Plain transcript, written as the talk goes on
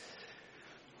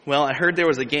Well, I heard there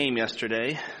was a game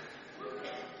yesterday.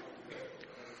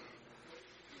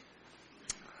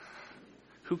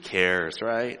 Who cares,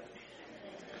 right?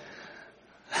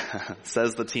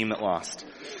 Says the team that lost.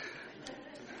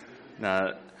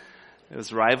 It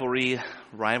was rivalry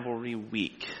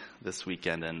week this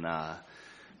weekend, and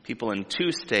people in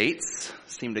 2 states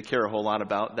seem to care a whole lot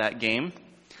about that game,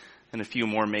 and a few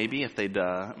more maybe if they'd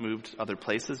moved other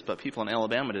places, but people in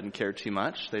Alabama didn't care too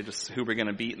much. They just, who we're going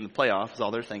to beat in the playoffs is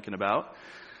all they're thinking about.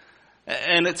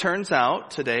 And it turns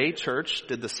out today, church,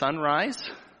 did the sun rise?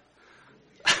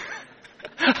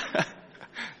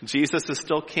 Jesus is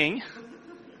still king.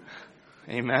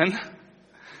 Amen.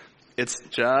 It's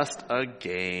just a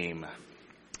game.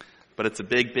 But it's a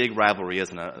big, big rivalry,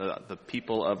 isn't it? The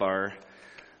people of our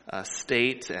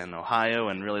state and Ohio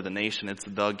and really the nation, it's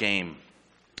the game.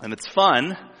 And it's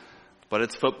fun, but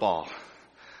it's football.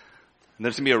 And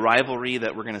there's going to be a rivalry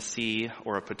that we're going to see,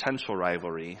 or a potential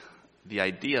rivalry, the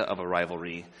idea of a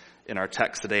rivalry in our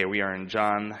text today. We are in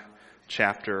John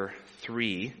chapter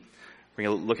 3. We're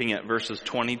looking at verses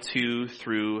 22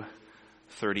 through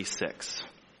 36.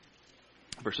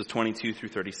 Verses 22 through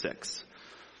 36.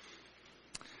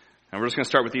 And we're just going to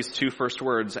start with these 2 first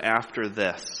words, after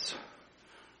this.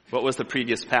 What was the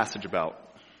previous passage about?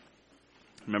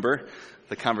 Remember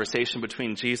the conversation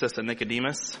between Jesus and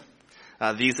Nicodemus?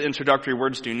 These introductory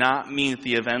words do not mean that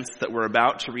the events that we're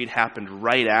about to read happened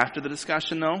right after the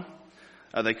discussion, though.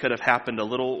 They could have happened a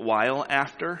little while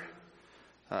after,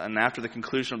 and after the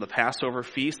conclusion of the Passover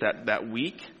feast that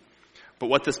week. But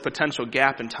what this potential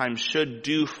gap in time should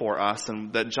do for us,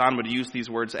 and that John would use these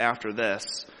words after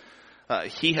this,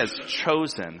 he has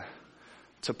chosen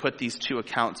to put these 2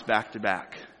 accounts back to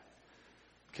back.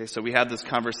 Okay, so we had this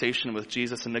conversation with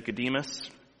Jesus and Nicodemus,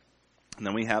 and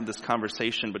then we have this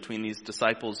conversation between these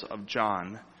disciples of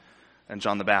John and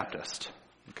John the Baptist.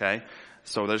 Okay,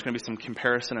 so there's going to be some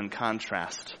comparison and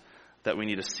contrast that we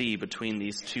need to see between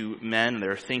these 2 men,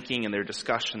 their thinking and their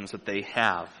discussions that they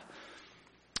have.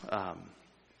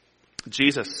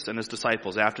 Jesus and his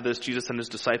disciples. After this, Jesus and his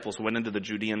disciples went into the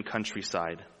Judean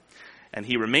countryside, and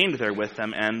he remained there with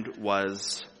them and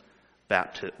was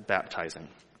baptizing.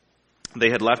 They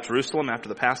had left Jerusalem after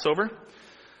the Passover,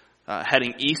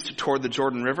 heading east toward the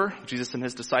Jordan River, Jesus and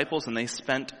his disciples, and they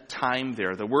spent time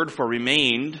there. The word for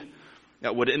remained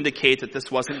would indicate that this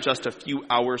wasn't just a few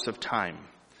hours of time.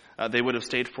 They would have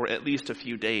stayed for at least a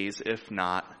few days, if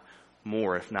not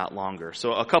more, if not longer.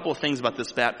 So a couple of things about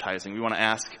this baptizing. We want to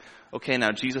ask, okay,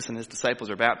 now Jesus and his disciples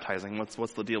are baptizing.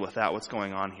 What's the deal with that? What's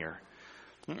going on here?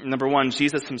 Number one,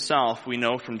 Jesus himself, we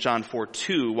know from John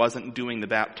 4:2, wasn't doing the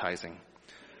baptizing.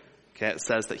 Okay, it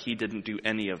says that he didn't do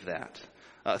any of that.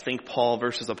 Think Paul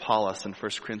versus Apollos in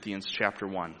 1 Corinthians chapter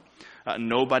 1.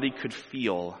 Nobody could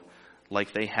feel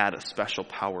like they had special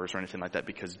powers or anything like that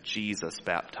because Jesus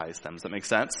baptized them. Does that make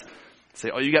sense? Say,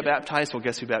 oh, you got baptized? Well,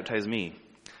 guess who baptized me?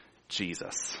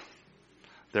 Jesus.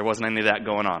 There wasn't any of that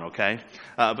going on, okay?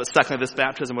 But secondly, this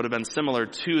baptism would have been similar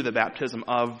to the baptism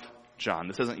of John.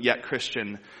 This isn't yet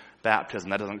Christian baptism.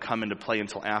 That doesn't come into play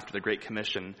until after the Great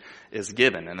Commission is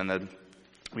given. And then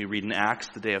we read in Acts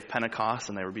the day of Pentecost,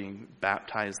 and they were being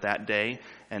baptized that day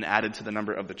and added to the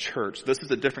number of the church. This is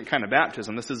a different kind of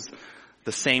baptism. This is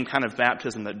the same kind of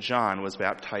baptism that John was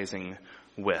baptizing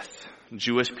with.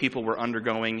 Jewish people were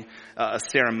undergoing a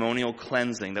ceremonial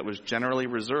cleansing that was generally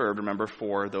reserved, remember,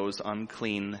 for those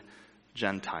unclean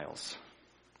Gentiles.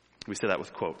 We say that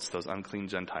with quotes, those unclean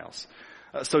Gentiles.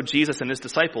 So Jesus and his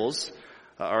disciples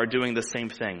are doing the same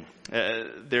thing.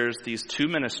 There's these 2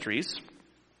 ministries,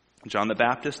 John the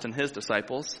Baptist and his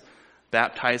disciples,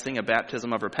 baptizing a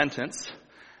baptism of repentance,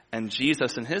 and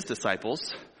Jesus and his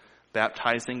disciples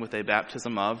baptizing with a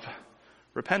baptism of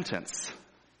repentance.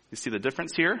 You see the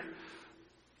difference here?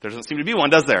 There doesn't seem to be one,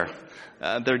 does there?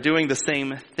 They're doing the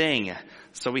same thing.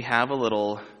 So we have a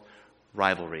little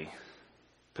rivalry,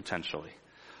 potentially.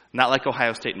 Not like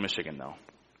Ohio State and Michigan, though.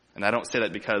 And I don't say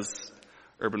that because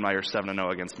Urban Meyer's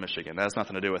 7-0 against Michigan. That has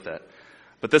nothing to do with it.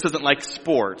 But this isn't like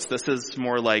sports. This is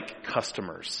more like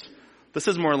customers. This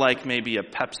is more like maybe a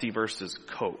Pepsi versus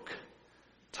Coke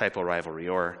type of rivalry,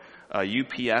 or a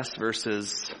UPS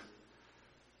versus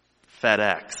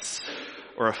FedEx,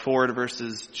 or a Ford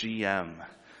versus GM.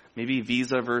 Maybe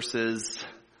Visa versus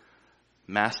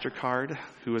MasterCard.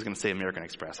 Who was going to say American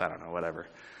Express? I don't know, whatever.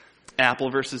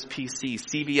 Apple versus PC.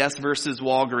 CVS versus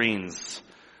Walgreens.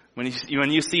 When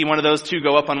you see one of those 2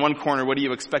 go up on one corner, what do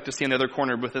you expect to see on the other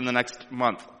corner within the next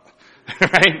month?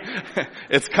 Right?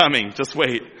 It's coming. Just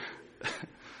wait.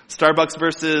 Starbucks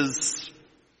versus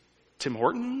Tim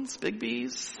Hortons, Big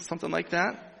B's, something like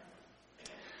that.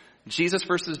 Jesus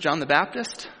versus John the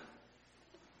Baptist.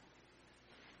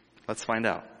 Let's find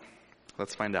out.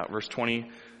 Verse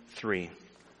 23.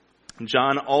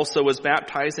 John also was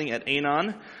baptizing at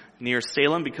Aenon near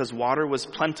Salem because water was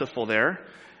plentiful there,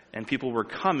 and people were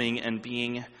coming and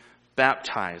being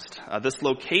baptized. This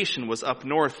location was up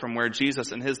north from where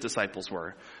Jesus and his disciples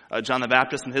were. John the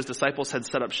Baptist and his disciples had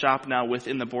set up shop now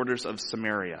within the borders of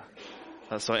Samaria.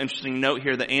 So an interesting note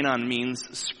here, the Aenon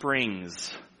means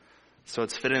springs. So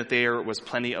it's fitting that there was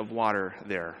plenty of water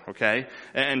there, okay?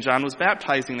 And John was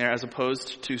baptizing there as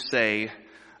opposed to, say,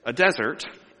 a desert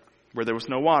where there was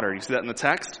no water. You see that in the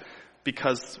text?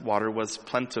 Because water was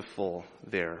plentiful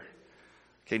there.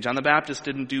 Okay, John the Baptist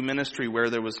didn't do ministry where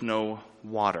there was no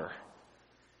water.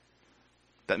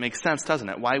 That makes sense, doesn't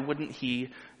it? Why wouldn't he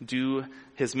do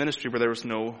his ministry where there was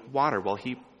no water? Well,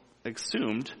 he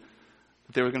assumed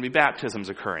that there were going to be baptisms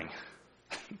occurring.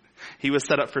 He was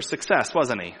set up for success,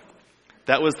 wasn't he?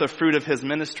 That was the fruit of his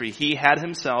ministry. He had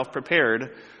himself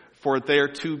prepared for there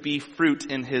to be fruit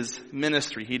in his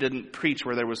ministry. He didn't preach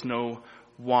where there was no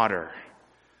water.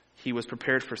 He was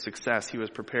prepared for success. He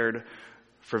was prepared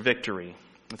for victory.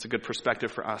 It's a good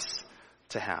perspective for us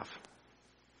to have.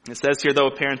 It says here,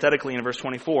 though, parenthetically in verse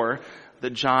 24,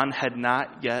 that John had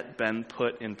not yet been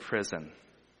put in prison.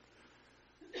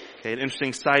 Okay, an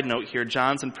interesting side note here,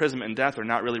 John's imprisonment and death are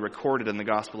not really recorded in the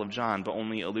Gospel of John, but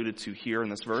only alluded to here in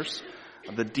this verse.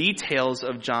 The details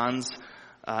of John's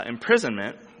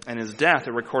imprisonment and his death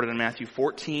are recorded in Matthew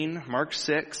 14, Mark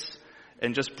 6,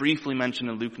 and just briefly mentioned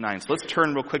in Luke 9. So let's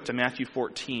turn real quick to Matthew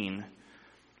 14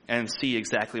 and see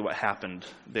exactly what happened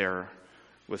there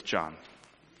with John.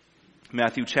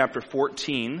 Matthew chapter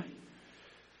 14,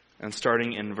 and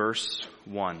starting in verse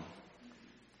 1.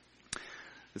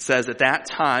 It says, at that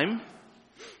time,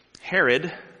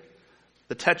 Herod,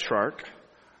 the Tetrarch,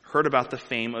 heard about the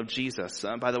fame of Jesus.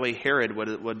 By the way, Herod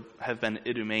would have been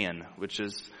Idumean, which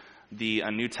is the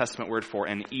New Testament word for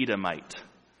an Edomite.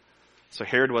 So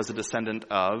Herod was a descendant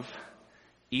of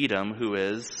Edom, who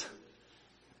is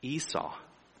Esau.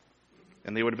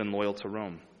 And they would have been loyal to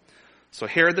Rome. So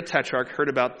Herod the Tetrarch heard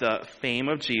about the fame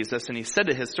of Jesus, and he said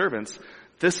to his servants,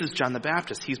 this is John the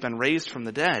Baptist. He's been raised from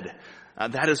the dead.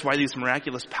 That is why these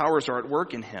miraculous powers are at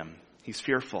work in him. He's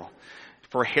fearful.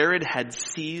 For Herod had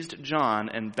seized John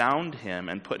and bound him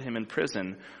and put him in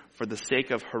prison for the sake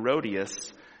of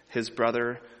Herodias, his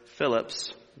brother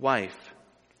Philip's wife,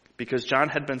 because John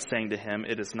had been saying to him,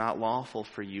 it is not lawful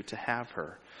for you to have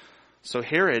her. So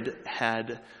Herod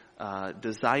had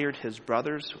desired his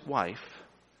brother's wife,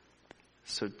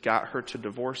 so got her to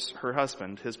divorce her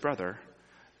husband, his brother,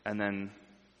 and then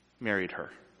married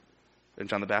her. And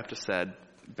John the Baptist said,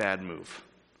 bad move.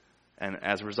 And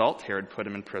as a result, Herod put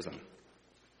him in prison.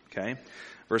 Okay?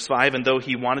 Verse 5, and though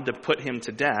he wanted to put him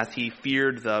to death, he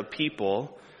feared the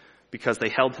people because they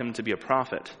held him to be a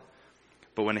prophet.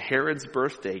 But when Herod's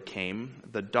birthday came,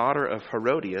 the daughter of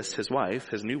Herodias, his wife,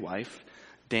 his new wife,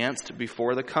 danced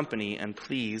before the company and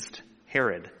pleased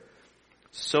Herod,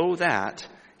 so that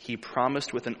he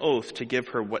promised with an oath to give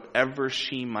her whatever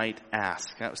she might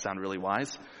ask. That would sound really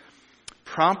wise.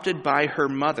 Prompted by her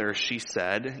mother, she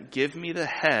said, give me the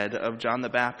head of John the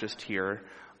Baptist here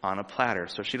on a platter.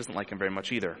 So she doesn't like him very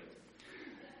much either.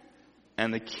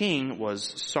 And the king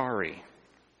was sorry.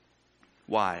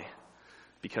 Why?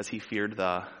 Because he feared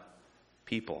the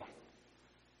people.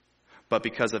 But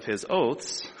because of his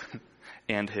oaths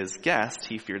and his guest,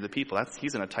 he feared the people.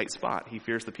 He's in a tight spot. He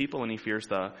fears the people and he fears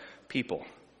the people.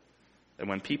 And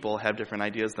when people have different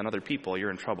ideas than other people,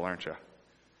 you're in trouble, aren't you?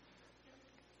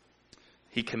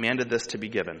 He commanded this to be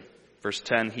given. Verse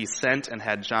 10, he sent and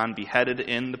had John beheaded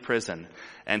in the prison,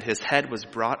 and his head was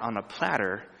brought on a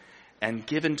platter and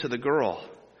given to the girl,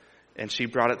 and she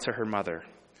brought it to her mother.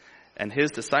 And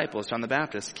his disciples, John the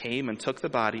Baptist, came and took the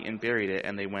body and buried it,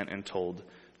 and they went and told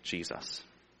Jesus.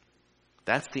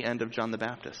 That's the end of John the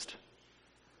Baptist.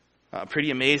 Pretty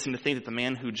amazing to think that the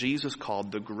man who Jesus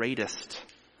called the greatest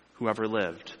who ever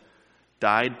lived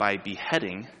died by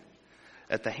beheading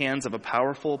at the hands of a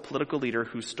powerful political leader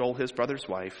who stole his brother's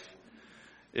wife,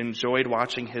 enjoyed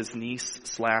watching his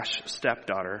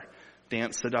niece/stepdaughter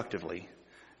dance seductively,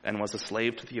 and was a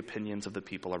slave to the opinions of the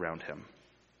people around him.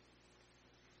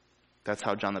 That's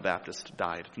how John the Baptist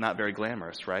died. Not very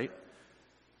glamorous, right?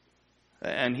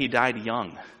 And he died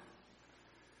young.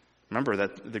 Remember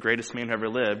that the greatest man who ever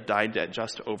lived died at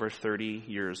just over 30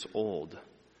 years old.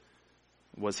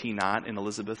 Was he not in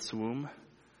Elizabeth's womb,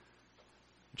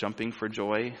 jumping for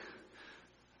joy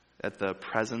at the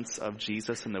presence of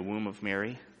Jesus in the womb of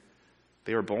Mary?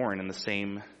 They were born in the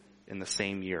same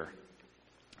year.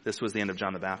 This was the end of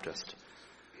John the Baptist.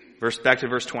 Back to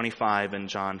verse 25 in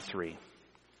John 3.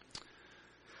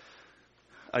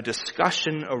 A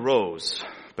discussion arose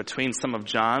between some of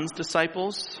John's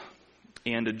disciples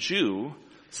and a Jew,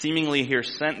 seemingly here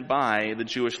sent by the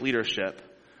Jewish leadership,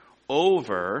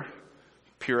 over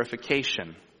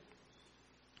purification.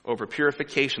 Over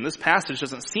purification. This passage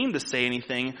doesn't seem to say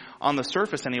anything on the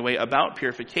surface anyway about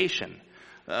purification.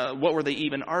 What were they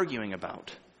even arguing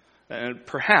about?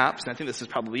 Perhaps, and I think this is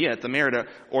probably it, the merit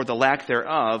or the lack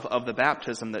thereof of the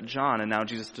baptism that John and now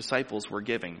Jesus' disciples were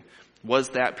giving. Was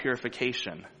that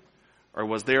purification? Or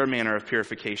was their manner of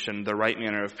purification the right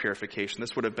manner of purification?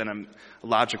 This would have been a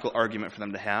logical argument for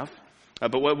them to have.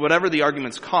 But whatever the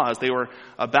arguments caused, they were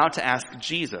about to ask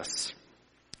Jesus.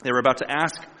 They were about to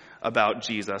ask about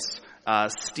Jesus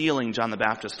stealing John the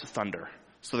Baptist's thunder.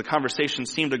 So the conversation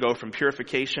seemed to go from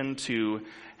purification to,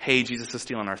 hey, Jesus is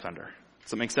stealing our thunder.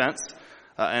 Does that make sense?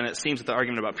 And it seems that the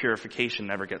argument about purification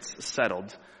never gets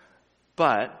settled.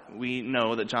 But we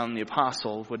know that John the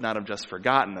Apostle would not have just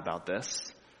forgotten about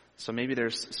this. So maybe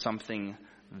there's something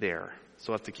there.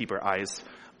 So we'll have to keep our eyes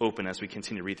open as we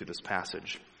continue to read through this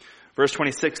passage. Verse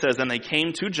 26 says, "Then they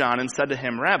came to John and said to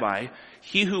him, 'Rabbi,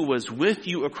 he who was with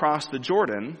you across the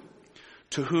Jordan,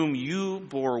 to whom you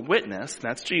bore witness,'"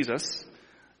 that's Jesus,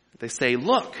 "they say,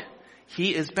 'Look,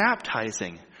 he is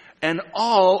baptizing, and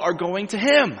all are going to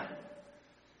him.'"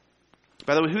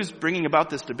 By the way, who's bringing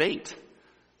about this debate?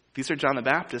 These are John the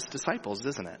Baptist's disciples,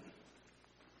 isn't it?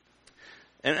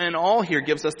 And all here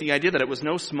gives us the idea that it was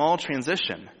no small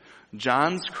transition.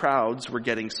 John's crowds were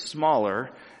getting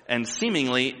smaller, and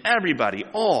seemingly everybody,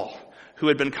 all who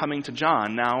had been coming to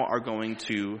John, now are going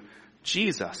to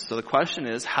Jesus. So the question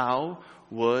is, how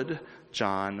would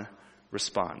John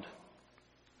respond?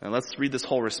 And let's read this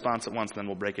whole response at once, and then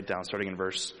we'll break it down, starting in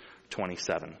verse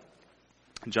 27.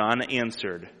 John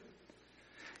answered,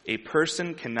 "A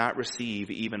person cannot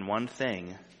receive even one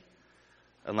thing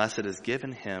unless it is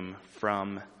given him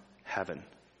from heaven.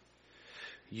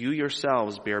 You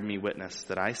yourselves bear me witness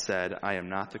that I said, 'I am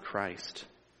not the Christ,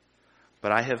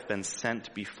 but I have been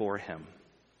sent before him.'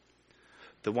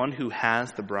 The one who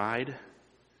has the bride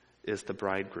is the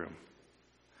bridegroom.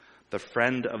 The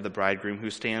friend of the bridegroom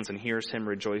who stands and hears him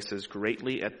rejoices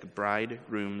greatly at the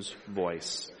bridegroom's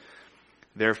voice.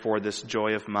 Therefore this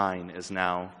joy of mine is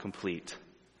now complete.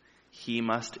 He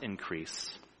must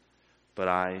increase, but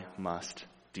I must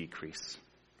decrease."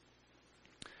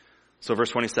 So verse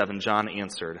 27, John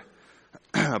answered,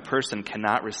 "A person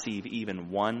cannot receive even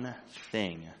one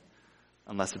thing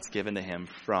unless it's given to him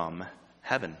from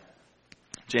heaven."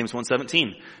 James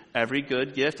 1:17, "Every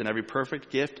good gift and every perfect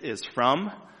gift is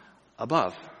from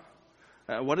above."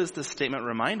 What does this statement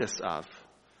remind us of?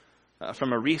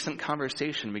 From a recent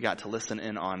conversation we got to listen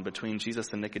in on between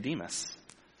Jesus and Nicodemus.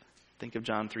 Think of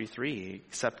John 3:3,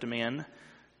 "Except a man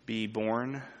be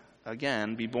born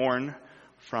again, be born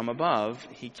from above,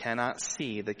 he cannot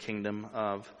see the kingdom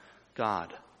of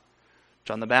God."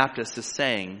 John the Baptist is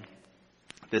saying,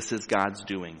 this is God's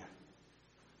doing.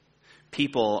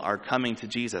 People are coming to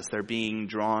Jesus. They're being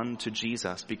drawn to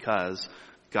Jesus because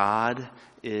God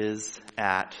is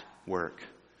at work.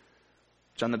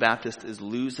 John the Baptist is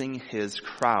losing his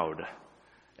crowd,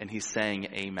 and he's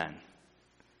saying amen.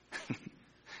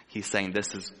 He's saying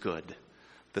this is good.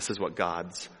 This is what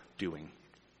God's doing.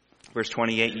 Verse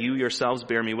 28, "You yourselves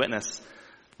bear me witness.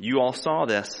 You all saw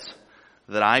this,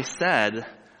 that I said,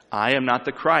 'I am not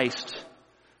the Christ,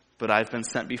 but I've been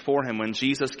sent before him.' When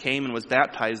Jesus came and was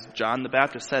baptized, John the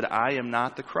Baptist said, 'I am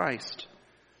not the Christ.'"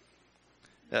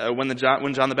 When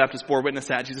John the Baptist bore witness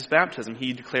at Jesus' baptism,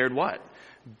 he declared what?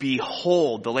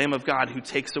 "Behold, the Lamb of God who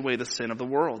takes away the sin of the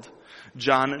world."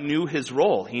 John knew his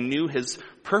role. He knew his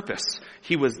purpose.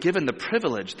 He was given the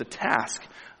privilege, the task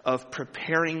of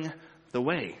preparing the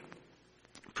way.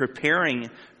 Preparing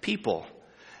people,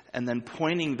 and then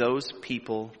pointing those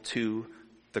people to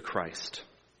the Christ.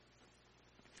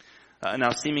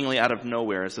 Now, seemingly out of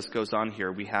nowhere, as this goes on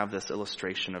here, we have this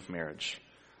illustration of marriage.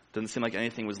 Doesn't seem like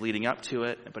anything was leading up to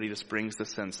it, but he just brings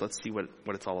this in. So let's see what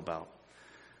it's all about.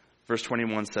 Verse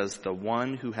 21 says, "The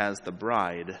one who has the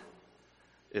bride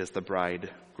is the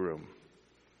bridegroom."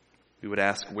 We would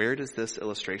ask, where does this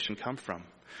illustration come from?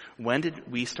 When did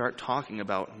we start talking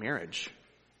about marriage?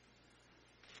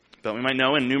 But we might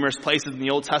know in numerous places in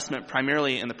the Old Testament,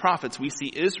 primarily in the prophets, we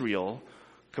see Israel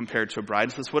compared to a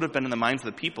bride. So this would have been in the minds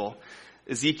of the people.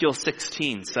 Ezekiel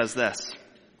 16 says this.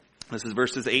 This is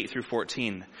verses 8 through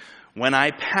 14. "When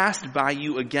I passed by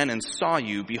you again and saw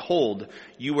you, behold,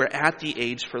 you were at the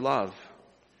age for love."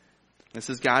 This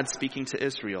is God speaking to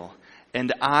Israel.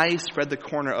 "And I spread the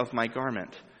corner of my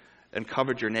garment and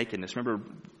covered your nakedness." Remember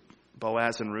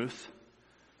Boaz and Ruth?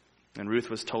 And Ruth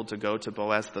was told to go to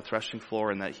Boaz at the threshing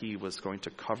floor and that he was going to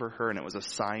cover her, and it was a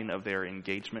sign of their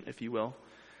engagement, if you will.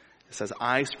 It says,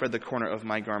 I spread the corner of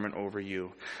my garment over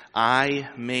you. I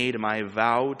made my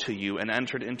vow to you and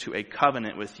entered into a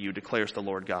covenant with you, declares the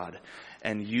Lord God,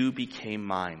 and you became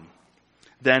mine.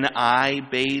 Then I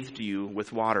bathed you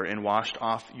with water and washed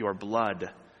off your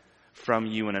blood from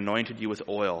you and anointed you with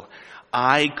oil.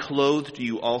 I clothed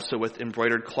you also with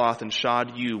embroidered cloth and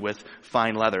shod you with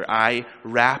fine leather. I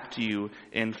wrapped you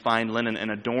in fine linen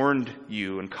and adorned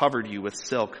you and covered you with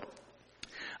silk.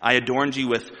 I adorned you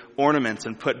with ornaments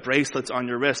and put bracelets on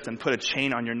your wrist and put a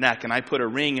chain on your neck. And I put a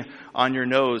ring on your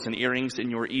nose and earrings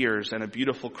in your ears and a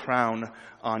beautiful crown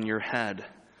on your head.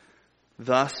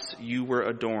 Thus you were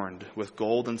adorned with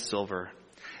gold and silver.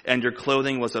 And your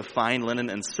clothing was of fine linen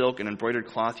and silk and embroidered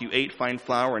cloth. You ate fine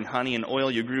flour and honey and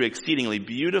oil. You grew exceedingly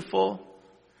beautiful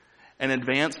and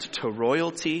advanced to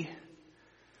royalty.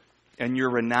 And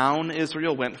your renown,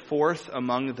 Israel, went forth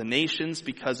among the nations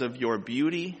because of your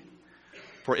beauty.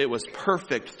 For it was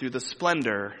perfect through the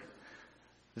splendor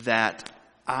that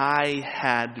I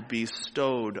had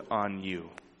bestowed on you,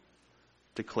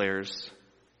 declares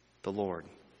the Lord.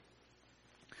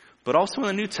 But also in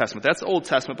the New Testament, that's the Old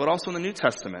Testament, but also in the New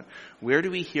Testament, where do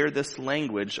we hear this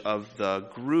language of the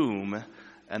groom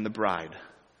and the bride?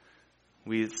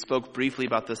 We spoke briefly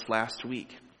about this last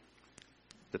week.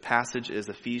 The passage is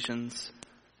Ephesians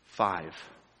 5.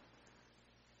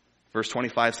 Verse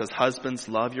 25 says, husbands,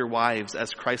 love your wives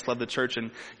as Christ loved the church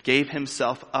and gave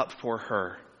himself up for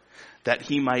her, that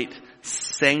he might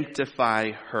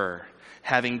sanctify her,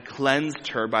 having cleansed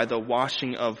her by the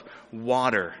washing of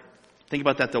water. Think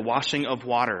about that, the washing of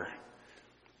water.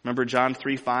 Remember John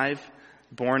 3:5,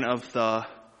 born of the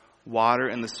water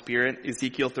and the Spirit.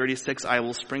 Ezekiel 36, I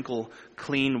will sprinkle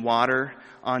clean water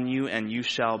on you and you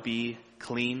shall be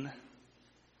clean.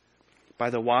 By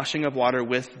the washing of water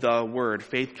with the word.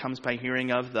 Faith comes by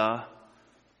hearing of the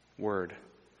word.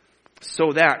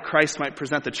 So that Christ might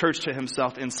present the church to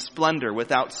himself in splendor,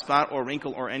 without spot or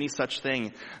wrinkle or any such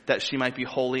thing, that she might be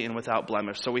holy and without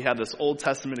blemish. So we have this Old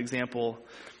Testament example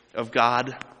of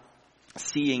God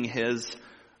seeing his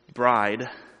bride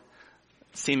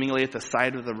seemingly at the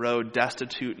side of the road,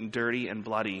 destitute and dirty and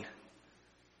bloody.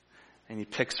 And he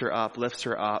picks her up, lifts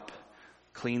her up,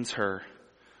 cleans her,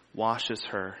 washes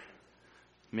her,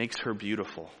 makes her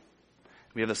beautiful.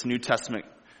 We have this New Testament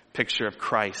picture of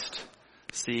Christ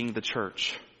seeing the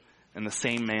church in the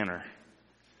same manner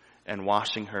and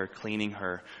washing her, cleaning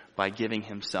her by giving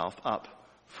himself up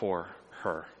for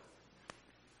her.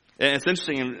 And it's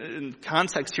interesting in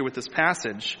context here with this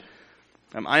passage,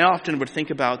 I often would think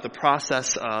about the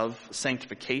process of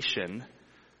sanctification,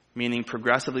 meaning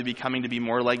progressively becoming to be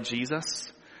more like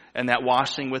Jesus. And that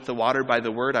washing with the water by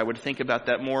the word, I would think about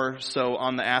that more so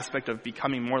on the aspect of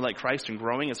becoming more like Christ and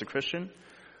growing as a Christian.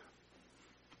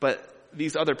 But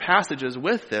these other passages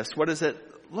with this, what does it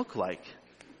look like?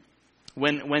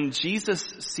 When Jesus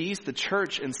sees the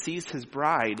church and sees his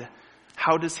bride,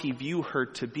 how does he view her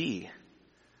to be?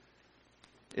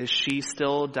 Is she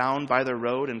still down by the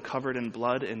road and covered in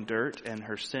blood and dirt and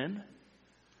her sin?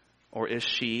 Or is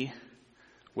she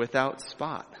without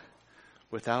spot,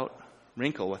 without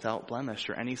wrinkle, without blemish,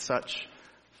 or any such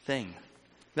thing? Isn't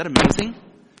that amazing?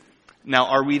 Now,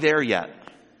 are we there yet?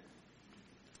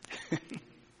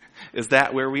 Is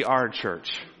that where we are,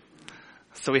 church?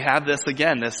 So we have this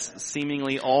again, this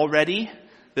seemingly already,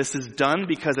 this is done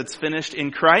because it's finished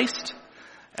in Christ,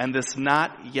 and this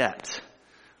not yet.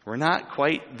 We're not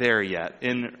quite there yet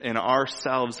in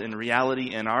ourselves, in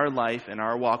reality, in our life, in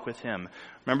our walk with him.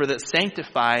 Remember that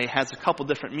sanctify has a couple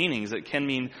different meanings. It can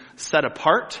mean set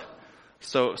apart.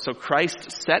 So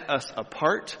Christ set us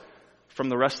apart from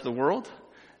the rest of the world.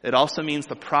 It also means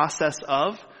the process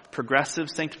of progressive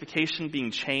sanctification,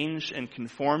 being changed and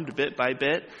conformed bit by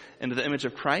bit into the image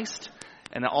of Christ.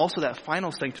 And also that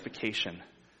final sanctification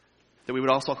that we would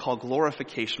also call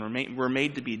glorification. We're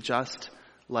made to be just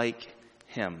like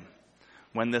him.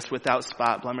 When this without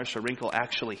spot, blemish, or wrinkle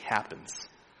actually happens.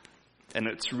 And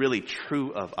it's really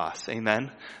true of us.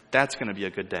 Amen? That's going to be a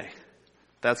good day.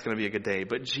 That's going to be a good day.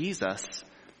 But Jesus,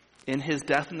 in his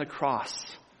death on the cross,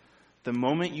 the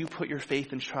moment you put your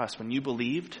faith and trust, when you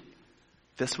believed,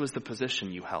 this was the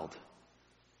position you held.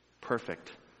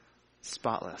 Perfect.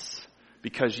 Spotless.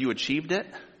 Because you achieved it,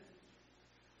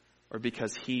 or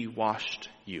because he washed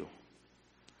you.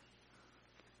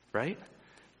 Right?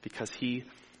 Because he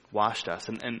washed us.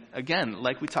 And again,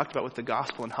 like we talked about with the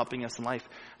gospel and helping us in life,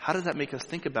 how does that make us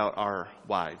think about our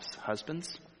wives,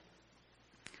 husbands?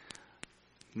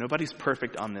 Nobody's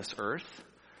perfect on this earth,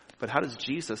 but how does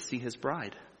Jesus see his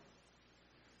bride?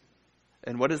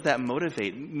 And what does that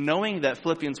motivate? Knowing that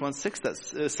Philippians 1:6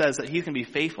 that says that he can be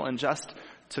faithful and just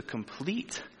to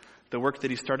complete The work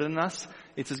that he started in us,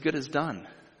 it's as good as done.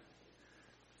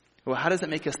 Well, how does it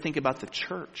make us think about the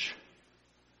church?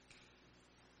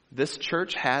 This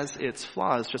church has its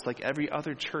flaws, just like every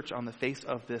other church on the face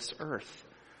of this earth.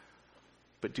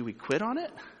 But do we quit on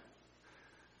it?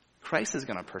 Christ is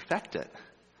going to perfect it.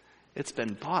 It's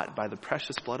been bought by the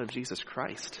precious blood of Jesus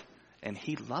Christ, and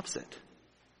he loves it.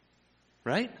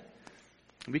 Right?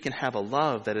 We can have a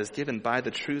love that is given by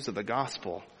the truths of the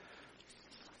gospel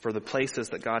for the places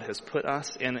that God has put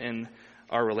us and in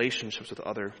our relationships with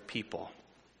other people.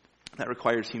 That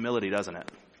requires humility, doesn't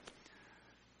it?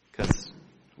 Because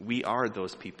we are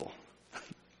those people.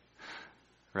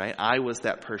 Right? I was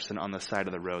that person on the side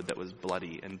of the road that was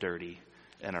bloody and dirty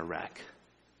and a wreck.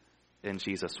 And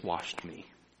Jesus washed me.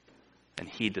 And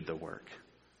he did the work.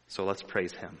 So let's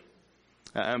praise him.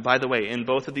 And by the way, in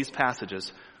both of these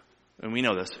passages, and we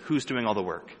know this, who's doing all the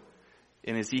work?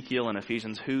 In Ezekiel and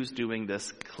Ephesians, who's doing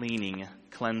this cleaning,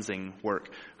 cleansing work?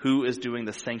 Who is doing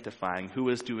the sanctifying? Who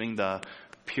is doing the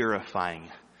purifying?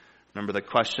 Remember the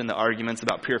question, the arguments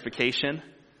about purification?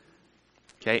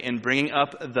 Okay, in bringing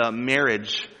up the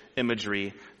marriage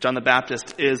imagery, John the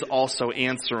Baptist is also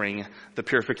answering the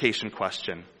purification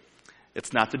question.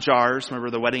 It's not the jars. Remember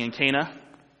the wedding in Cana?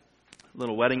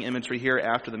 Little wedding imagery here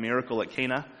after the miracle at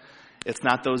Cana. It's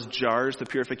not those jars, the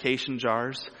purification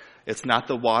jars. It's not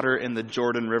the water in the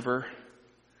Jordan River.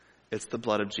 It's the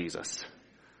blood of Jesus.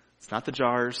 It's not the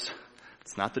jars.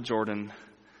 It's not the Jordan.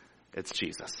 It's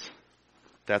Jesus.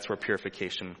 That's where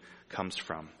purification comes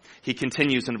from. He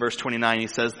continues in verse 29. He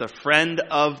says, the friend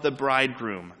of the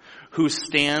bridegroom who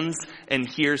stands and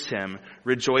hears him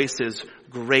rejoices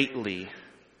greatly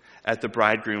at the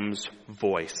bridegroom's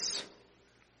voice.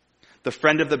 The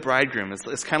friend of the bridegroom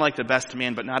is kind of like the best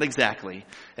man, but not exactly.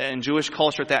 In Jewish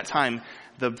culture at that time,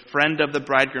 the friend of the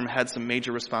bridegroom had some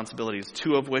major responsibilities,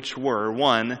 two of which were,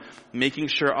 one, making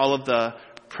sure all of the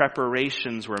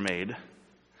preparations were made,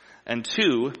 and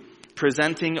two,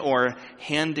 presenting or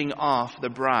handing off the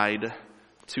bride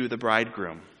to the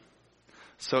bridegroom.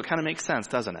 So it kind of makes sense,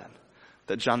 doesn't it?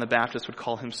 That John the Baptist would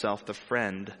call himself the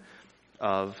friend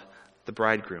of the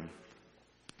bridegroom.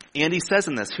 And he says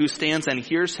in this, who stands and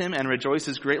hears him and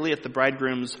rejoices greatly at the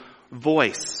bridegroom's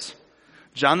voice.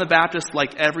 John the Baptist,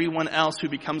 like everyone else who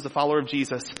becomes a follower of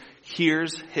Jesus,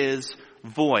 hears his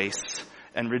voice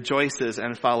and rejoices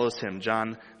and follows him.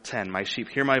 John 10, my sheep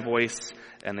hear my voice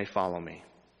and they follow me.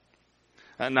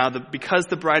 Now, because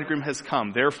the bridegroom has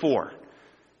come, therefore,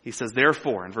 he says,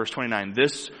 therefore, in verse 29,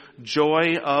 this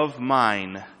joy of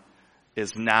mine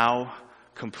is now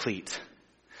complete.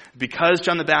 Because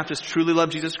John the Baptist truly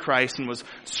loved Jesus Christ and was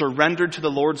surrendered to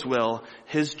the Lord's will,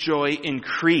 his joy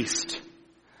increased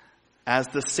as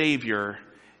the Savior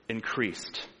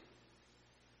increased.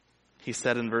 He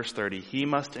said in verse 30, he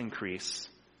must increase,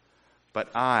 but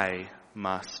I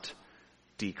must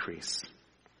decrease.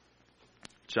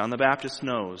 John the Baptist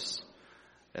knows,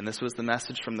 and this was the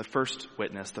message from the first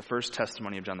witness, the first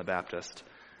testimony of John the Baptist,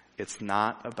 it's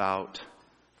not about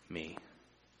me.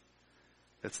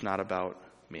 It's not about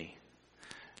me.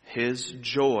 His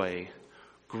joy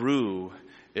grew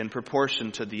in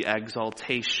proportion to the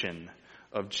exaltation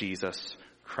of Jesus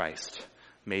Christ.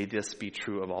 May this be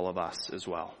true of all of us as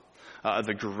well.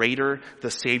 The greater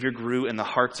the Savior grew in the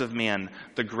hearts of man,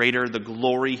 the greater the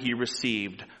glory he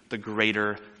received, the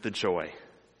greater the joy.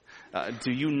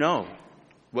 Do you know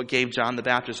what gave John the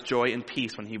Baptist joy and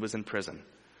peace when he was in prison?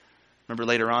 Remember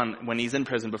later on, when he's in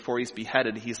prison, before he's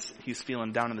beheaded, he's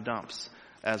feeling down in the dumps,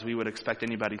 as we would expect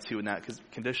anybody to in that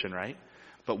condition, right?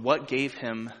 But what gave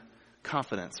him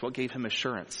confidence? What gave him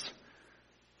assurance?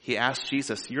 He asked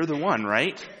Jesus, you're the one,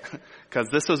 right? Because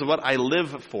this is what I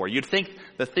live for. You'd think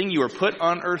the thing you were put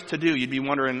on earth to do, you'd be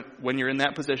wondering when you're in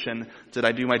that position, did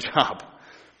I do my job?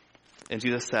 And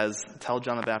Jesus says, tell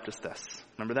John the Baptist this.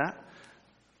 Remember that?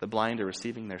 The blind are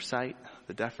receiving their sight,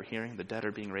 the deaf are hearing, the dead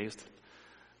are being raised.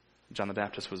 John the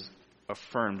Baptist was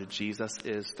affirmed Jesus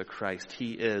is the Christ.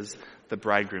 He is the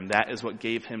bridegroom. That is what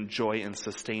gave him joy and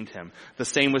sustained him. The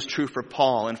same was true for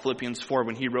Paul in Philippians 4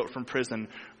 when he wrote from prison,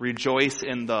 rejoice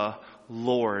in the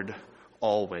Lord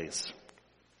always.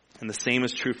 And the same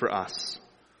is true for us.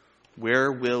 Where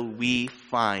will we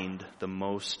find the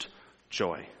most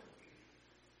joy?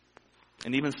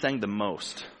 And even saying the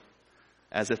most,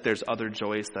 as if there's other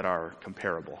joys that are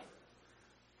comparable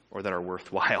or that are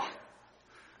worthwhile.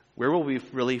 Where will we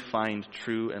really find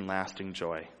true and lasting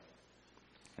joy?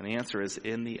 And the answer is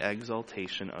in the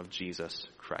exaltation of Jesus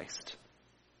Christ.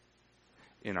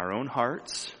 In our own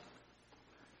hearts,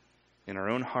 and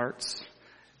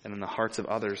in the hearts of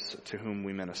others to whom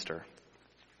we minister.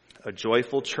 A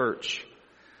joyful church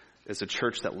is a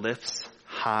church that lifts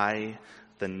high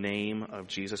the name of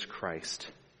Jesus Christ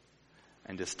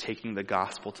and just taking the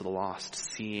gospel to the lost,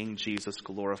 seeing Jesus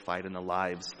glorified in the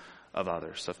lives of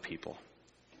others, of people.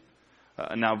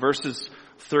 Now, verses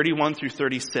 31 through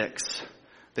 36,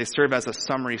 they serve as a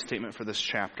summary statement for this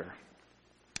chapter.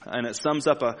 And it sums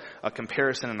up a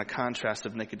comparison and a contrast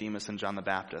of Nicodemus and John the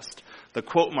Baptist. The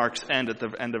quote marks end at the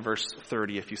end of verse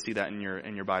 30, if you see that in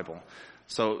your Bible.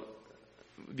 So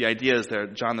the idea is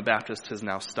that John the Baptist has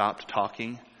now stopped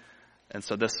talking. And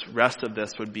so this rest of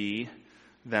this would be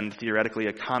then theoretically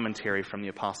a commentary from the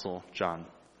Apostle John,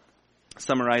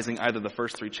 summarizing either the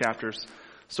first 3 chapters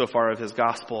so far of his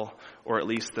gospel, or at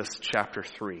least this chapter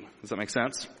 3. Does that make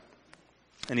sense?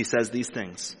 And he says these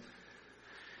things.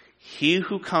 He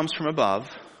who comes from above,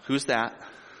 who's that?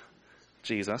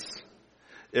 Jesus,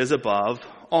 is above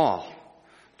all.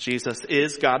 Jesus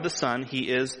is God the Son. He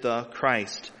is the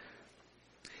Christ.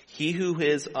 He who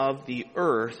is of the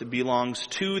earth belongs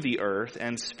to the earth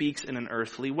and speaks in an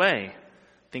earthly way.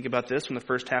 Think about this from the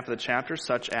first half of the chapter,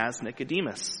 such as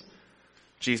Nicodemus.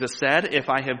 Jesus said, if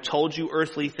I have told you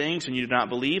earthly things and you do not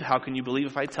believe, how can you believe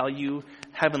if I tell you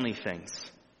heavenly things?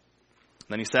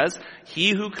 Then he says,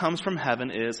 he who comes from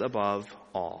heaven is above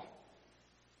all.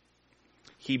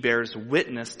 He bears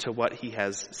witness to what he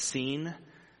has seen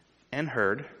and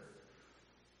heard.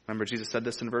 Remember, Jesus said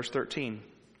this in verse 13.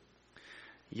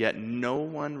 Yet no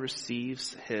one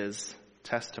receives his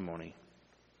testimony.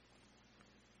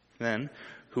 Then,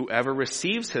 whoever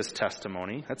receives his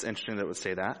testimony, that's interesting that it would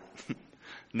say that.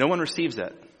 No one receives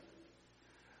it.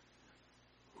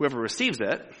 Whoever receives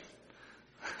it,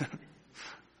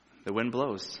 the wind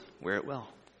blows where it will.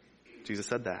 Jesus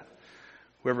said that.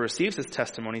 Whoever receives his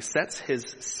testimony sets his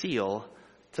seal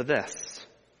to this,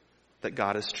 that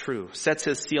God is true. Sets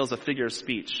his seal as a figure of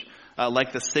speech,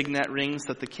 like the signet rings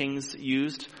that the kings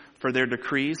used for their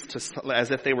decrees, as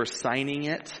if they were signing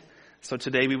it. So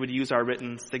today we would use our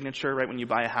written signature, right? When you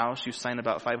buy a house, you sign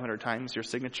about 500 times your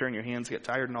signature and your hands get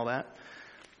tired and all that.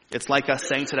 It's like us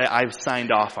saying today, I've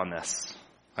signed off on this.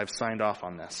 I've signed off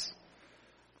on this.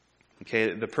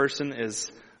 Okay, the person is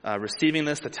receiving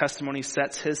this, the testimony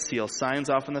sets his seal, signs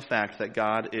off on the fact that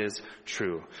God is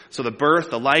true. So the birth,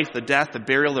 the life, the death, the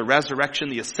burial, the resurrection,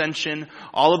 the ascension,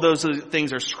 all of those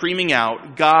things are screaming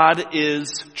out, God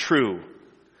is true.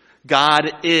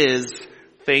 God is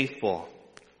faithful.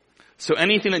 So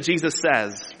anything that Jesus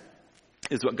says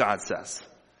is what God says.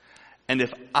 And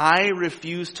if I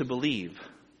refuse to believe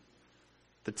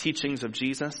the teachings of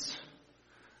Jesus,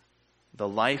 the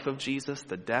life of Jesus,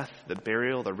 the death, the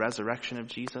burial, the resurrection of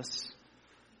Jesus,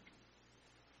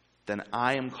 then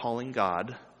I am calling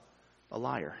God a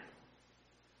liar.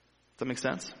 Does that make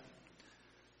sense?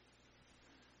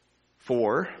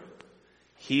 For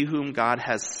he whom God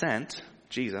has sent,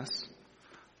 Jesus,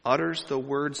 utters the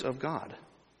words of God.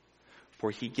 For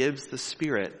he gives the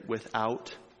Spirit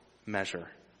without measure.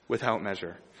 Without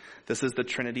measure. This is the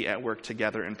Trinity at work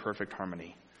together in perfect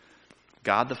harmony.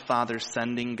 God the Father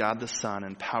sending God the Son,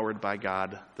 empowered by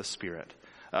God the Spirit.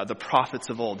 The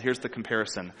prophets of old, here's the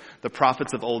comparison. The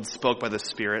prophets of old spoke by the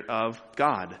Spirit of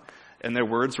God, and their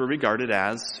words were regarded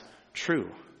as true.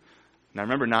 Now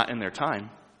remember, not in their time.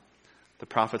 The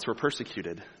prophets were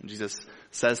persecuted. Jesus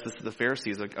says this to the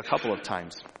Pharisees a couple of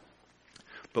times.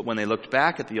 But when they looked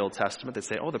back at the Old Testament, they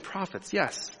say, oh, the prophets,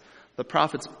 yes. The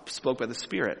prophets spoke by the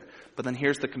Spirit. But then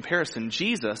here's the comparison.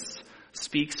 Jesus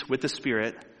speaks with the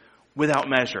Spirit without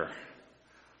measure.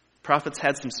 Prophets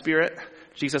had some Spirit.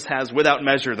 Jesus has without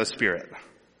measure the Spirit.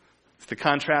 It's the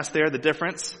contrast there, the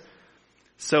difference.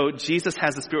 So Jesus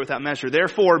has the Spirit without measure.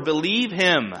 Therefore, believe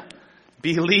him.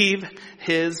 Believe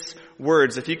his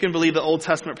words. If you can believe the Old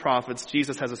Testament prophets,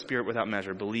 Jesus has a Spirit without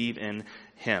measure. Believe in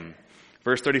him.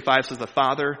 Verse 35 says, the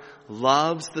Father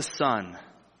loves the Son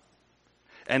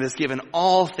and has given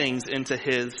all things into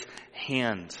his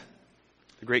hand.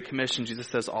 The Great Commission, Jesus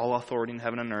says, all authority in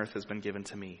heaven and earth has been given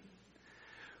to me.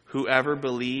 Whoever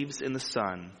believes in the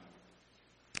Son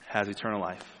has eternal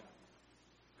life.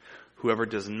 Whoever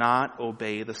does not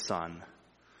obey the Son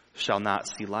shall not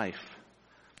see life,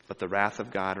 but the wrath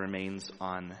of God remains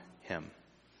on him.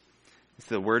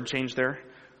 See the word change there?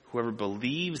 Whoever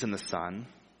believes in the Son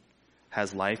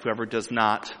has life. Whoever does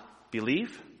not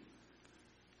believe,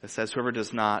 it says whoever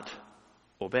does not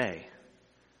obey.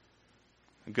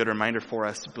 A good reminder for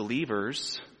us,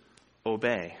 believers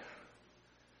obey.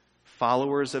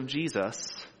 Followers of Jesus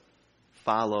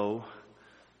follow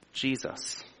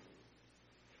Jesus.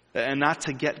 And not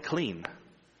to get clean,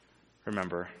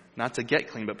 remember. Not to get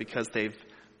clean, but because they've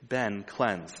been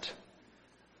cleansed.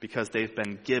 Because they've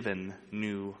been given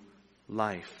new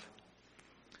life.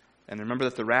 And remember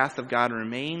that the wrath of God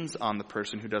remains on the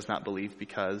person who does not believe,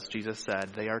 because Jesus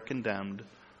said they are condemned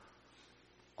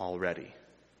already.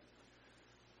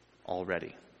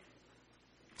 Already.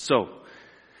 So,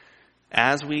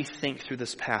 as we think through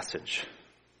this passage,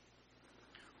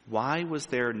 why was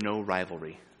there no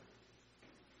rivalry?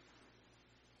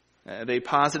 They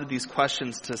posited these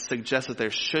questions to suggest that there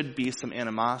should be some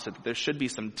animosity, that there should be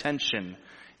some tension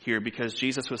here, because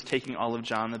Jesus was taking all of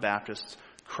John the Baptist's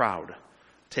crowd,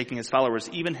 taking his followers,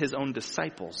 even his own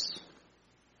disciples.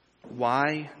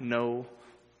 Why no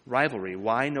rivalry?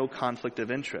 Why no conflict of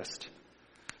interest?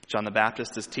 John the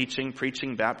Baptist is teaching,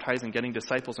 preaching, baptizing, getting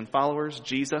disciples and followers.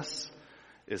 Jesus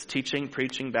is teaching,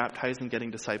 preaching, baptizing, getting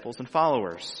disciples and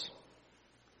followers.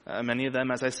 Many of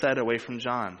them, as I said, away from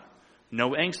John.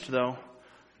 No angst, though.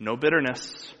 No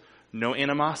bitterness. No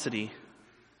animosity.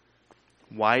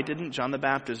 Why didn't John the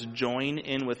Baptist join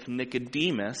in with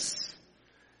Nicodemus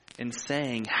in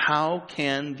saying, how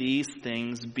can these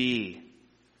things be?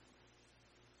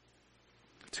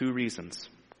 2 reasons.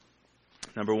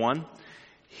 Number 1,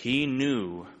 he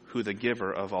knew who the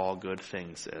giver of all good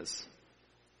things is.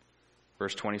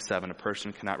 Verse 27, a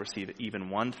person cannot receive even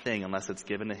one thing unless it's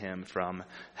given to him from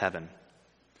heaven.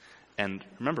 And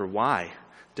remember, why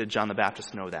did John the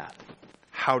Baptist know that?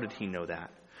 How did he know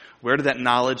that? Where did that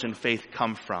knowledge and faith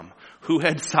come from? Who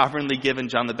had sovereignly given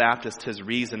John the Baptist his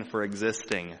reason for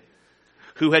existing?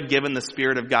 Who had given the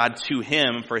Spirit of God to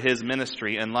him for his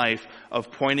ministry and life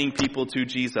of pointing people to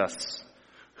Jesus?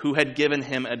 Who had given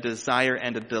him a desire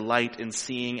and a delight in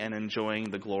seeing and enjoying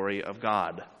the glory of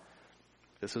God?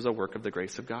 This was a work of the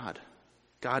grace of God.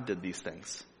 God did these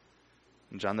things.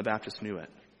 And John the Baptist knew it.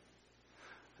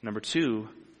 Number 2,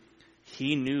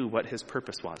 he knew what his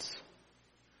purpose was.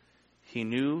 He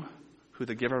knew who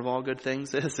the giver of all good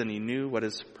things is, and he knew what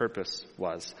his purpose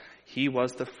was. He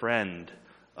was the friend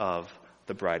of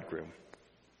the bridegroom.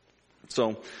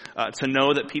 So, to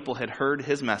know that people had heard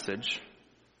his message,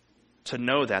 to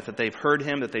know that they've heard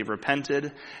him, that they've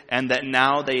repented, and that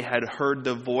now they had heard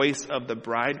the voice of the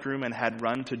bridegroom and had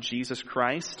run to Jesus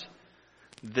Christ,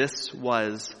 this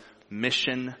was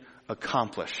mission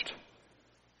accomplished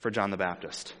for John the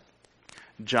Baptist.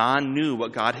 John knew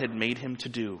what God had made him to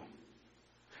do,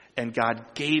 and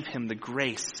God gave him the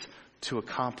grace to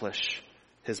accomplish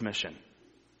his mission.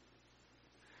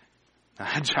 Now,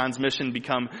 had John's mission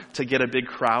become to get a big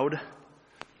crowd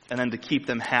and then to keep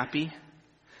them happy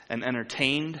and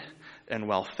entertained and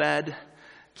well-fed,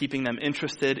 keeping them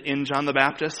interested in John the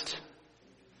Baptist,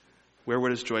 where would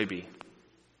his joy be?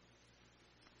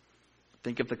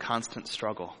 Think of the constant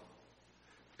struggle.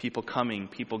 People coming,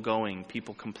 people going,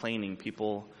 people complaining,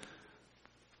 people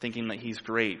thinking that he's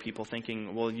great, people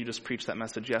thinking, well, you just preached that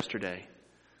message yesterday.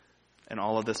 And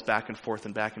all of this back and forth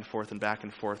and back and forth and back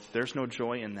and forth. There's no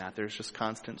joy in that. There's just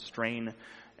constant strain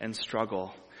and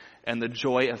struggle. And the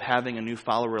joy of having a new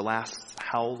follower lasts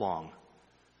how long?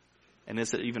 And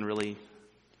is it even really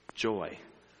joy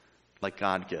like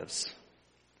God gives?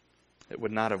 It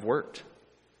would not have worked.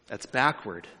 That's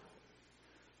backward.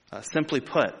 Simply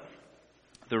put,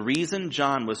 the reason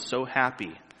John was so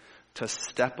happy to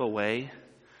step away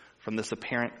from this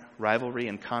apparent rivalry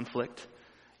and conflict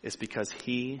is because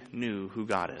he knew who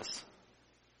God is.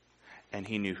 And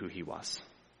he knew who he was.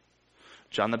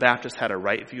 John the Baptist had a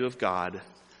right view of God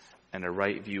and a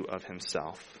right view of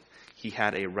himself. He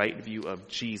had a right view of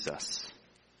Jesus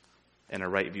and a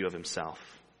right view of himself.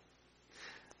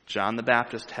 John the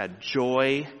Baptist had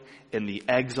joy in the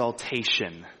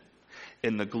exaltation,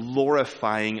 in the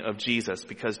glorifying of Jesus,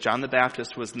 because John the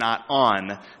Baptist was not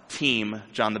on Team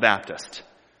John the Baptist.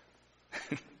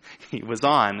 He was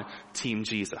on Team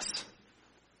Jesus.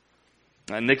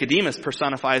 Nicodemus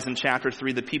personifies in chapter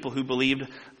 3 the people who believed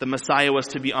the Messiah was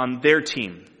to be on their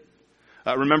team.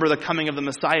 Remember, the coming of the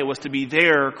Messiah was to be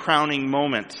their crowning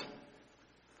moment.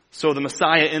 So the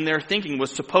Messiah, in their thinking,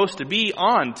 was supposed to be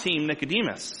on Team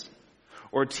Nicodemus,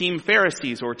 or Team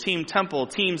Pharisees, or Team Temple,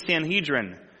 Team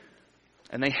Sanhedrin.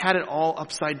 And they had it all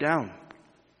upside down.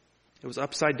 It was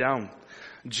upside down.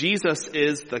 Jesus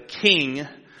is the king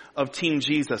of Team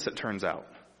Jesus, it turns out.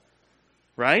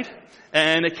 Right?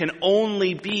 And it can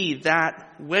only be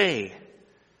that way.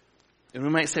 And we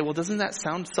might say, well, doesn't that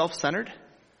sound self-centered?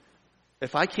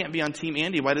 If I can't be on Team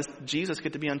Andy, why does Jesus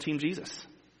get to be on Team Jesus?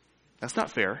 That's not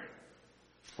fair.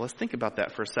 Well, let's think about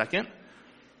that for a second.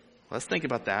 Let's think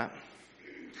about that.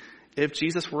 If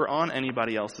Jesus were on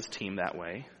anybody else's team that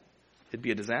way, it'd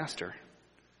be a disaster.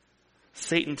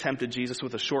 Satan tempted Jesus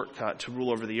with a shortcut to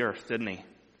rule over the earth, didn't he?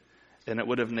 And it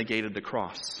would have negated the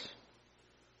cross.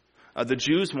 The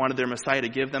Jews wanted their Messiah to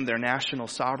give them their national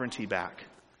sovereignty back.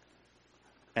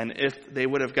 And if they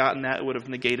would have gotten that, it would have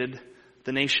negated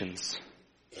the nations.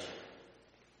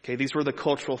 Okay, these were the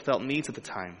cultural felt needs at the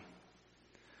time.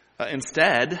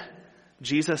 Instead,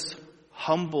 Jesus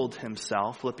humbled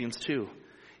himself, Philippians 2.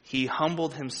 He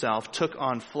humbled himself, took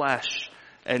on flesh,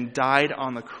 and died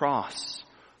on the cross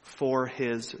for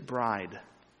his bride,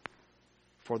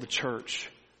 for the church.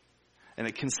 And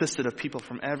it consisted of people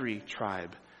from every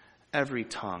tribe, every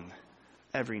tongue,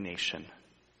 every nation.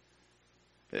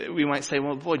 We might say,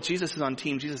 well, boy, Jesus is on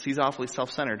team Jesus. He's awfully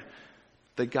self-centered.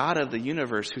 The God of the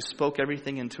universe who spoke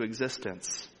everything into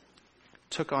existence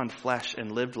took on flesh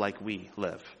and lived like we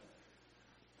live.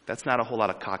 That's not a whole lot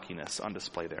of cockiness on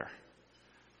display there.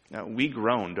 Now, we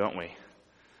groan, don't we,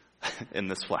 in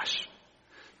this flesh.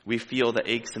 We feel the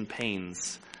aches and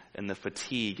pains and the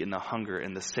fatigue and the hunger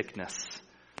and the sickness.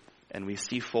 And we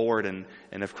see forward, and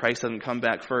if Christ doesn't come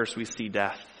back first, we see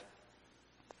death.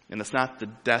 And it's not the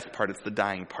death part, it's the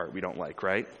dying part we don't like,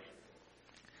 right?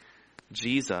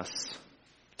 Jesus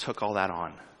took all that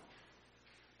on.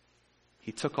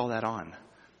 He took all that on.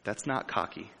 That's not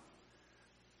cocky.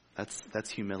 That's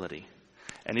humility.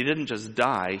 And he didn't just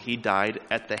die, he died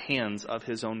at the hands of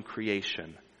his own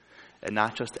creation. And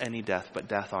not just any death, but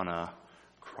death on a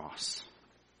cross.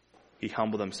 He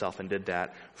humbled himself and did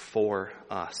that for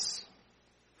us.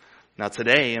 Now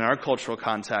today, in our cultural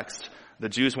context, the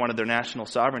Jews wanted their national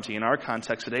sovereignty. In our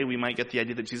context today, we might get the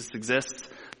idea that Jesus exists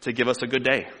to give us a good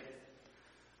day,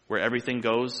 where everything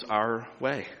goes our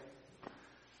way.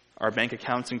 Our bank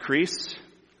accounts increase.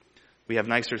 We have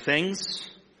nicer things.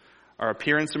 Our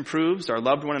appearance improves. Our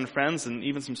loved one and friends and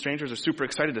even some strangers are super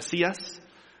excited to see us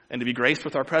and to be graced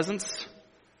with our presence.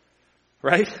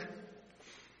 Right?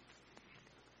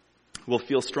 We'll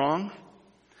feel strong.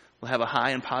 We'll have a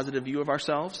high and positive view of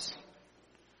ourselves.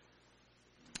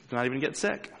 We'll not even get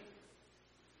sick.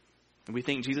 And we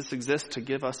think Jesus exists to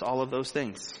give us all of those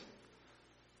things.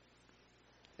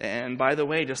 And by the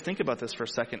way, just think about this for a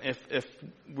second. If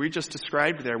we just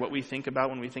described there what we think about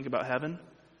when we think about heaven,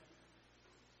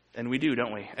 and we do,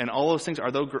 don't we? And all those things,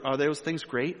 are those things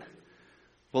great?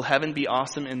 Will heaven be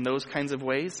awesome in those kinds of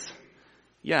ways?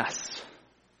 Yes.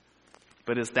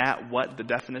 But is that what the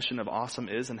definition of awesome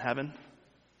is in heaven?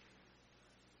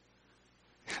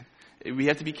 We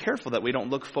have to be careful that we don't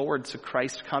look forward to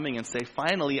Christ coming and say,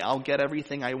 finally, I'll get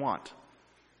everything I want.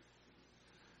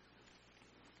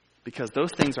 Because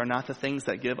those things are not the things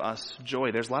that give us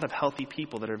joy. There's a lot of healthy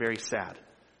people that are very sad.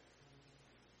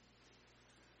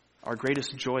 Our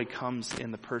greatest joy comes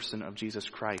in the person of Jesus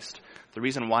Christ. The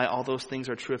reason why all those things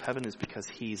are true of heaven is because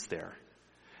he's there.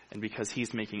 And because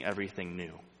he's making everything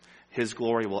new. His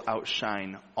glory will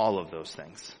outshine all of those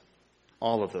things.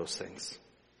 All of those things.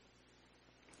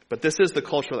 But this is the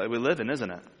culture that we live in,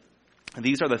 isn't it? And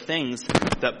these are the things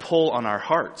that pull on our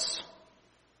hearts.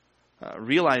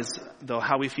 Realize, though,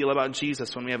 how we feel about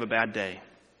Jesus when we have a bad day.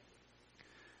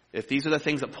 If these are the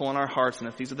things that pull on our hearts, and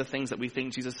if these are the things that we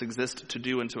think Jesus exists to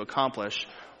do and to accomplish,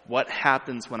 what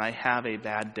happens when I have a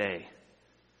bad day?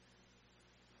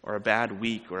 Or a bad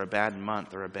week, or a bad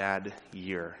month, or a bad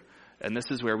year? And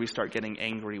this is where we start getting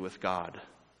angry with God,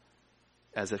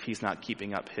 as if he's not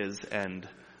keeping up his end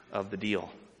of the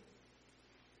deal.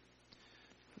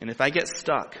 And if I get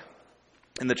stuck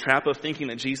in the trap of thinking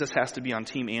that Jesus has to be on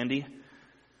Team Andy,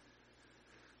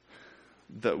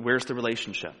 where's the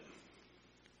relationship?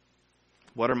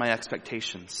 What are my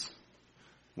expectations?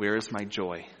 Where is my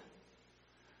joy?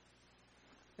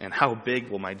 And how big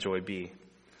will my joy be?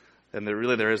 And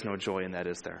there is no joy in that,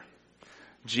 is there?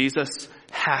 Jesus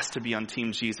has to be on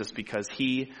Team Jesus because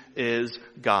he is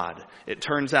God. It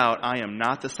turns out I am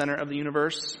not the center of the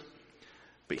universe,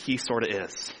 but he sort of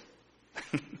is.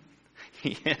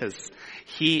 He is.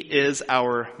 He is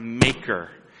our maker.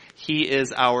 He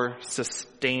is our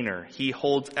sustainer. He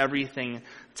holds everything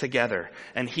together.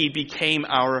 And he became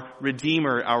our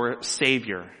Redeemer, our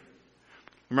Savior.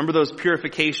 Remember those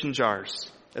purification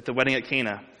jars at the wedding at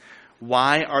Cana?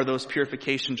 Why are those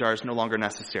purification jars no longer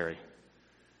necessary?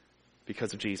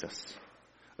 Because of Jesus.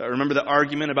 Remember the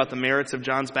argument about the merits of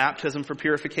John's baptism for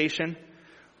purification?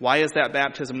 Why is that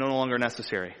baptism no longer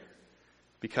necessary?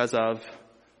 Because of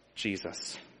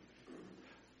Jesus.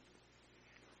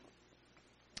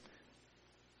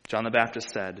 John the Baptist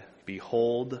said,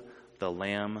 "Behold the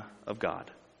Lamb of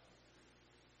God."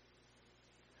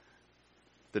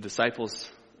 The disciples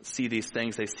see these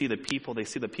things. They see the people. They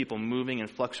see the people moving and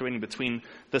fluctuating between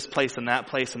this place and that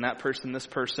person, this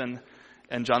person.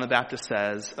 And John the Baptist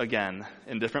says, again,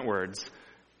 in different words,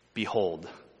 "Behold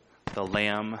the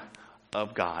Lamb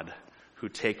of God who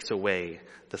takes away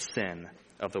the sin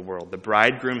of the world. The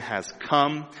bridegroom has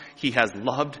come. He has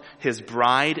loved his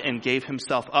bride and gave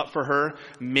himself up for her,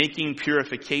 making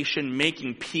purification,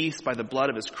 making peace by the blood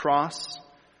of his cross.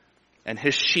 And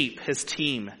his sheep, his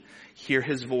team, hear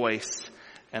his voice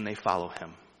and they follow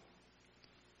him.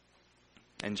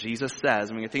 And Jesus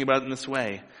says, when you think about it in this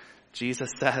way, Jesus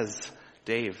says,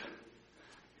 Dave,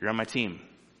 you're on my team.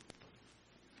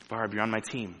 Barb, you're on my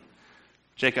team.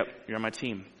 Jacob, you're on my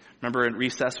team. Remember at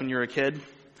recess when you were a kid?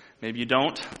 Maybe you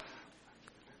don't.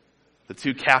 The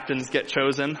 2 captains get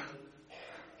chosen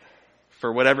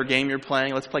for whatever game you're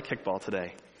playing. Let's play kickball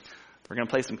today. We're going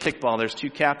to play some kickball. There's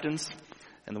 2 captains,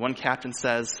 and the one captain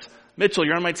says, Mitchell,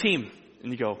 you're on my team.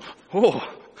 And you go, oh,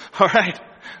 all right,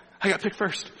 I got picked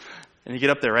first. And you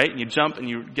get up there, right? And you jump and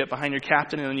you get behind your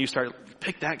captain and then you start,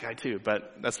 pick that guy too.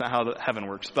 But that's not how heaven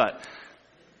works. But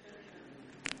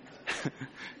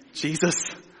Jesus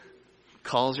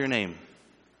calls your name.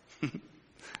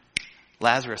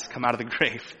 Lazarus, come out of the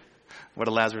grave. What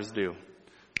did Lazarus do?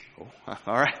 Oh,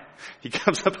 all right. He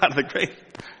comes up out of the grave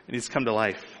and he's come to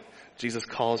life. Jesus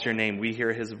calls your name. We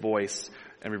hear his voice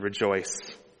and we rejoice.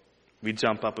 We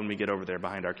jump up and we get over there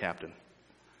behind our captain.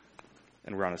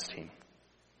 And we're on his team.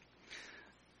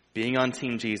 Being on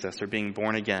Team Jesus, or being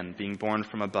born again, being born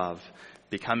from above,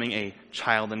 becoming a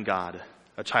child of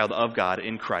God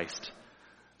in Christ.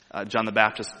 John the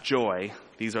Baptist's joy,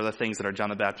 these are the things that are John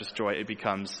the Baptist's joy. It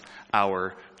becomes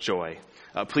our joy.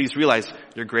 Please realize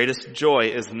your greatest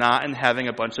joy is not in having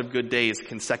a bunch of good days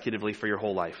consecutively for your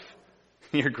whole life.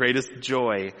 Your greatest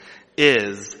joy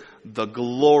is the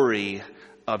glory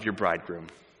of your bridegroom,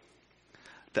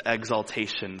 the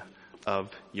exaltation of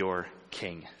your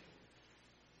King.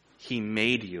 He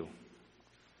made you.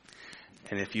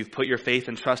 And if you've put your faith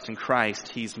and trust in Christ,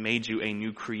 he's made you a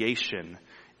new creation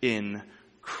in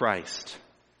Christ.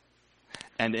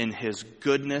 And in his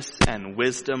goodness and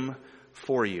wisdom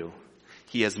for you,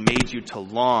 he has made you to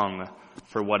long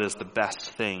for what is the best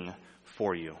thing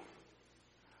for you.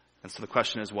 And so the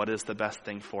question is, what is the best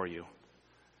thing for you?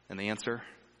 And the answer,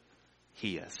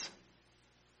 he is.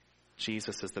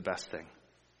 Jesus is the best thing.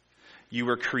 You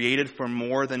were created for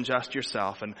more than just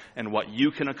yourself and what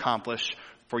you can accomplish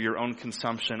for your own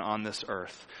consumption on this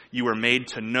earth. You were made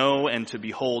to know and to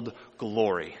behold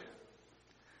glory.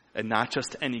 And not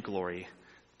just any glory,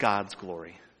 God's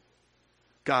glory.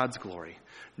 God's glory.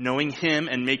 Knowing him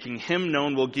and making him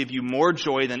known will give you more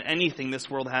joy than anything this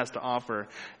world has to offer.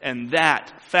 And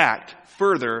that fact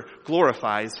further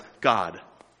glorifies God.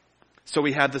 So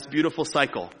we have this beautiful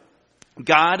cycle.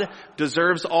 God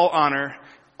deserves all honor,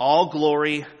 all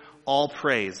glory, all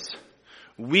praise.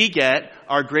 We get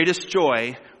our greatest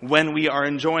joy when we are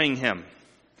enjoying him,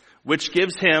 which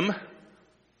gives him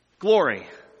glory,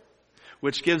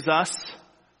 which gives us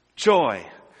joy,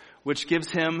 which gives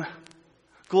him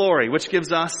glory, which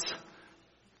gives us,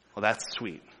 well, that's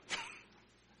sweet.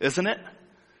 Isn't it?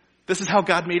 This is how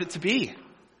God made it to be.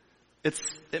 It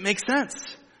makes sense.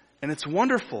 And it's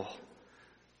wonderful.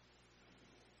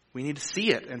 We need to see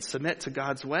it and submit to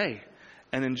God's way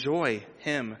and enjoy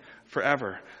him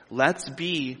forever. Let's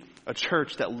be a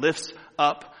church that lifts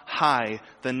up high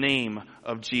the name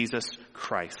of Jesus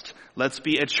Christ. Let's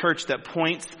be a church that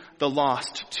points the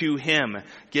lost to him,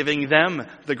 giving them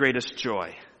the greatest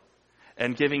joy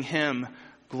and giving him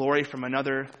glory from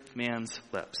another man's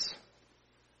lips.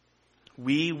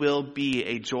 We will be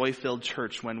a joy-filled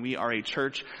church when we are a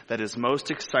church that is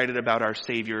most excited about our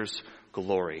Savior's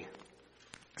glory.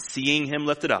 Seeing him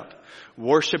lifted up,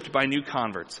 worshipped by new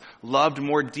converts, loved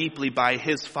more deeply by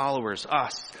his followers,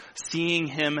 us, seeing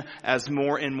him as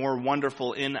more and more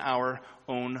wonderful in our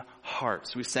own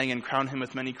hearts. We sang and crown him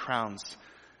with many crowns.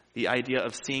 The idea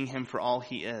of seeing him for all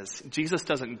he is. Jesus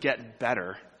doesn't get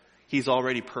better. He's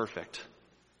already perfect.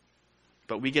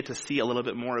 But we get to see a little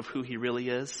bit more of who he really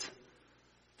is.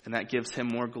 And that gives him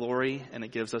more glory and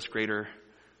it gives us greater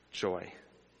joy.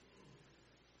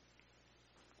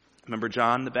 Remember,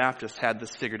 John the Baptist had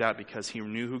this figured out because he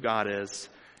knew who God is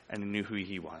and he knew who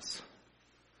he was.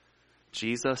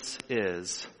 Jesus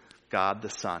is God the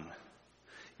Son,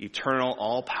 eternal,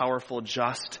 all-powerful,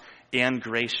 just, and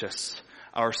gracious,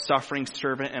 our suffering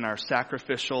servant and our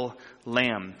sacrificial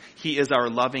lamb. He is our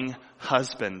loving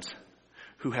husband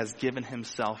who has given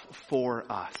himself for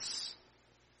us.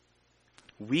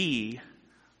 We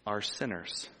are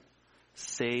sinners,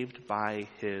 saved by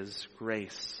his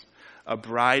grace. A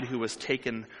bride who was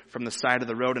taken from the side of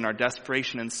the road in our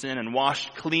desperation and sin and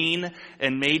washed clean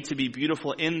and made to be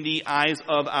beautiful in the eyes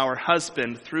of our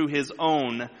husband through his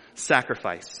own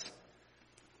sacrifice.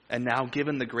 And now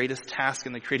given the greatest task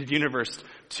in the created universe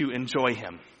to enjoy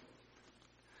him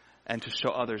and to show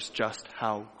others just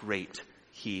how great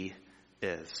he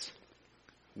is,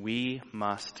 we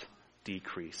must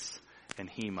decrease and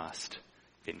he must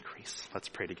increase. Let's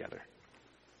pray together.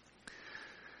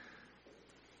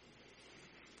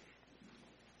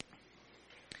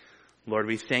 Lord,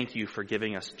 we thank you for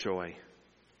giving us joy.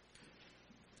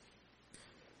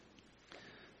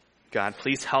 God,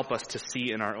 please help us to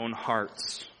see in our own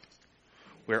hearts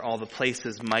where all the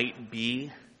places might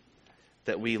be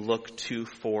that we look to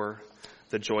for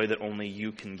the joy that only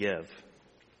you can give.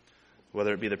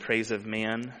 Whether it be the praise of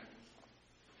man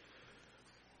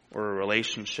or a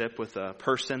relationship with a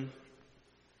person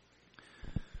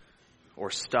or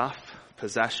stuff,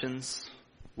 possessions,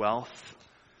 wealth,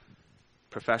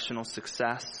 professional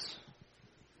success.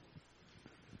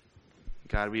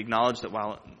 God, we acknowledge that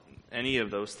while any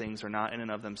of those things are not in and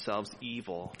of themselves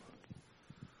evil,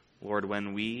 Lord,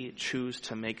 when we choose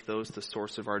to make those the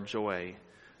source of our joy,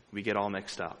 we get all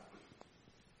mixed up.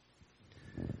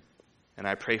 And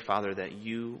I pray, Father, that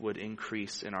you would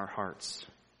increase in our hearts,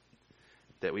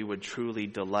 that we would truly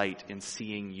delight in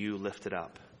seeing you lifted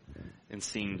up, in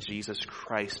seeing Jesus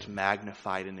Christ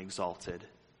magnified and exalted.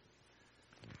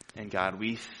 And God,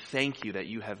 we thank you that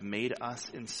you have made us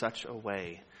in such a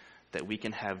way that we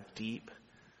can have deep,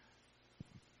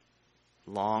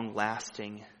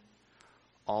 long-lasting,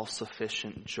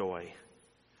 all-sufficient joy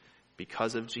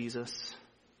because of Jesus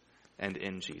and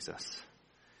in Jesus.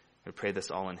 We pray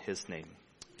this all in his name.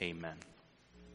 Amen.